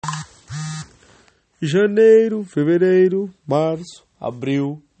Janeiro, fevereiro, março,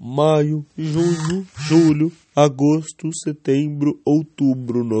 abril, maio, junho, julho, agosto, setembro,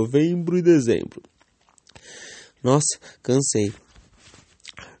 outubro, novembro e dezembro. Nossa, cansei.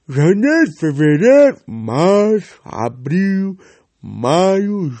 Janeiro, fevereiro, março, abril,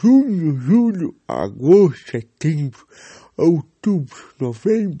 maio, junho, julho, agosto, setembro, outubro,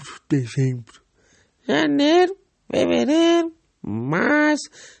 novembro, dezembro. Janeiro, fevereiro, março,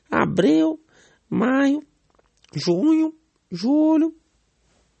 abril, maio, junho, julho,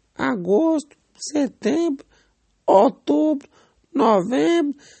 agosto, setembro, outubro,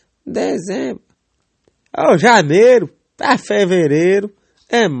 novembro, dezembro. É janeiro, é fevereiro,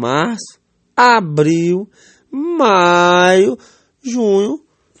 é março, abril, maio, junho,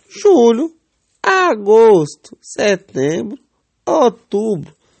 julho, agosto, setembro,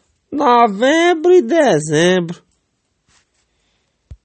 outubro, novembro e dezembro.